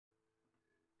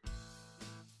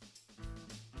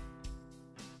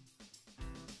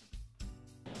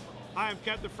Hi, I'm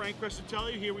Captain Frank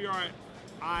Crescitelli. Here we are at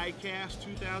ICAST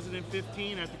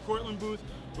 2015 at the Cortland booth.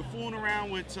 We're fooling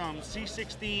around with some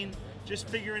C16, just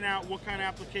figuring out what kind of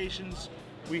applications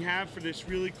we have for this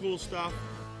really cool stuff.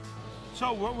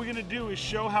 So what we're gonna do is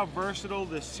show how versatile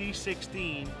the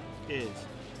C16 is.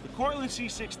 The Cortland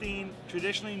C16,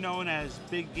 traditionally known as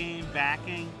big game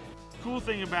backing. The cool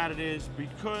thing about it is,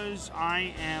 because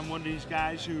I am one of these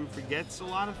guys who forgets a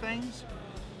lot of things,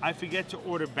 I forget to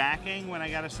order backing when I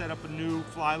gotta set up a new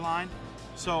fly line.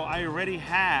 So I already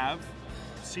have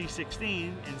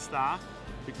C16 in stock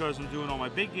because I'm doing all my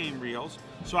big game reels.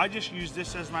 So I just use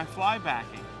this as my fly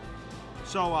backing.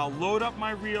 So I'll load up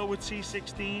my reel with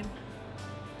C16.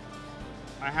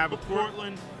 I have a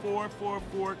Cortland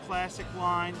 444 classic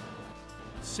line.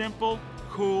 Simple,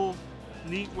 cool,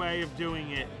 neat way of doing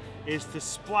it is to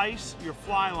splice your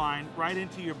fly line right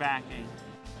into your backing.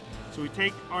 So we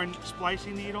take our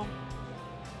splicing needle,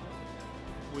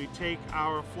 we take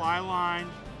our fly line,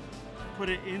 put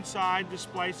it inside the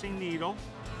splicing needle,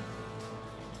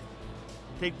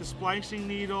 take the splicing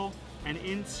needle and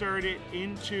insert it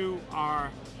into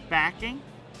our backing.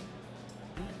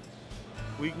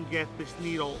 We can get this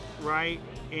needle right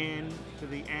into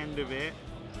the end of it.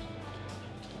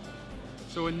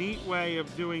 So a neat way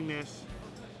of doing this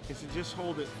is to just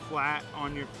hold it flat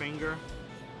on your finger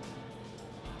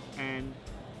and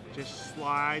just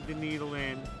slide the needle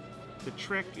in. The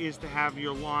trick is to have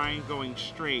your line going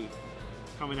straight,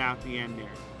 coming out the end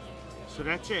there. So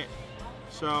that's it.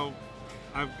 So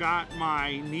I've got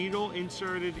my needle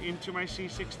inserted into my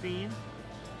C16,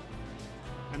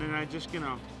 and then I'm just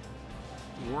gonna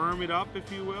worm it up, if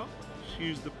you will. Just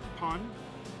use the pun.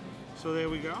 So there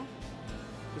we go.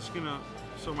 Just gonna,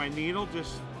 so my needle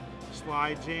just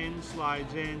slides in,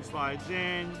 slides in, slides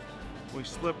in. We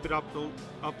slip it up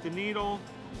the needle.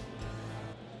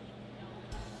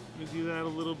 We do that a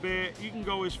little bit. You can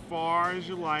go as far as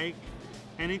you like.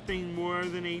 Anything more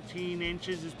than 18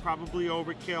 inches is probably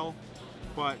overkill,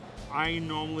 but I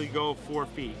normally go 4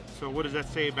 feet. So what does that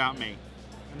say about me?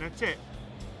 And that's it.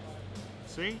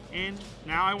 See, and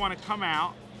now I want to come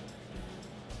out,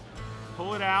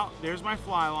 pull it out. There's my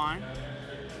fly line.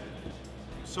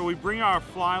 So we bring our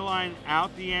fly line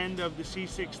out the end of the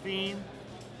C16.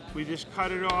 We just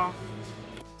cut it off.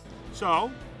 So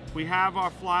we have our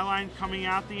fly line coming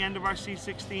out the end of our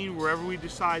C16, wherever we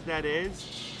decide that is.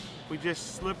 We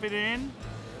just slip it in,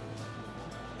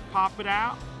 pop it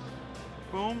out,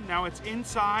 boom. Now it's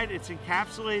inside, it's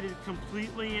encapsulated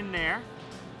completely in there.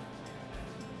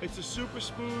 It's a super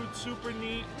smooth, super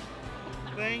neat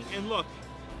thing. And look,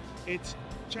 it's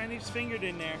Chinese fingered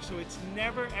in there, so it's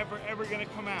never, ever, ever gonna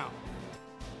come out.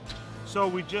 So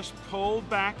we just pull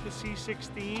back the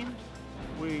C16.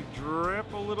 We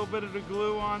drip a little bit of the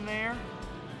glue on there.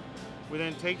 We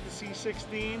then take the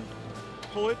C16,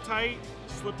 pull it tight,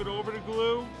 slip it over the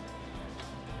glue,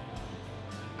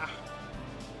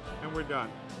 and we're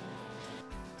done.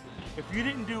 If you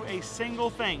didn't do a single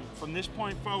thing from this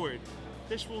point forward,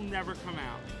 this will never come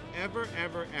out, ever,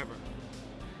 ever, ever.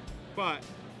 But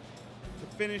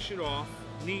to finish it off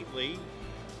neatly,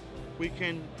 we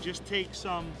can just take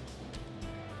some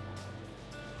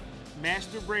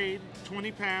master braid,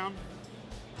 20 pound,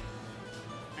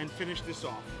 and finish this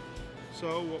off.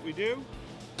 So what we do,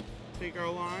 take our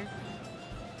line,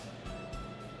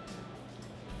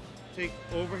 take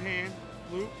overhand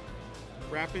loop,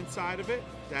 wrap inside of it.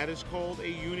 That is called a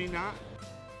uni knot.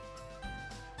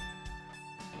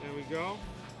 There we go.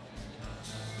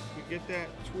 We get that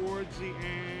towards the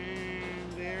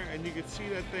end there, and you can see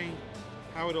that thing,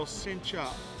 how it'll cinch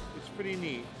up. It's pretty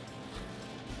neat.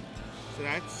 So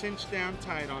that's cinched down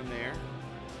tight on there.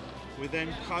 We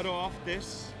then cut off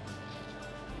this.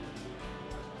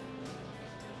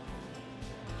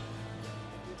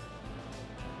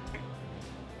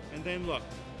 And then look,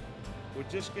 we're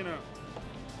just gonna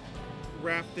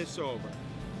wrap this over.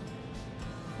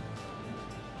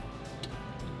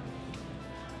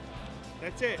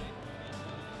 That's it.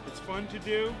 It's fun to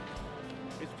do.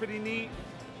 It's pretty neat.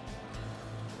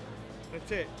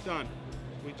 That's it, done.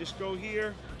 We just go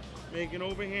here, make an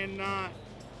overhand knot,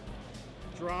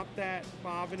 drop that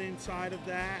bobbin inside of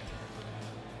that,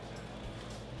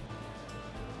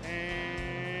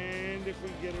 and if we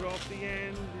get it off the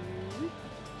end,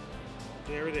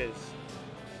 there it is.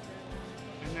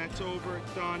 And that's over,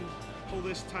 done. Pull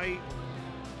this tight.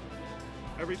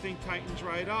 Everything tightens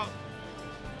right up.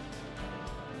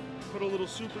 Put a little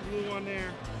super glue on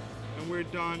there, and we're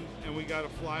done, and we got a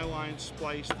fly line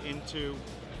spliced into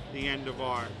the end of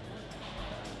our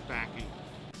backing.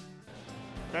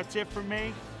 That's it for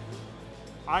me.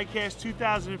 ICAST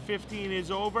 2015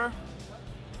 is over.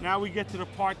 Now we get to the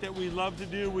part that we love to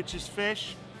do, which is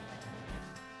fish.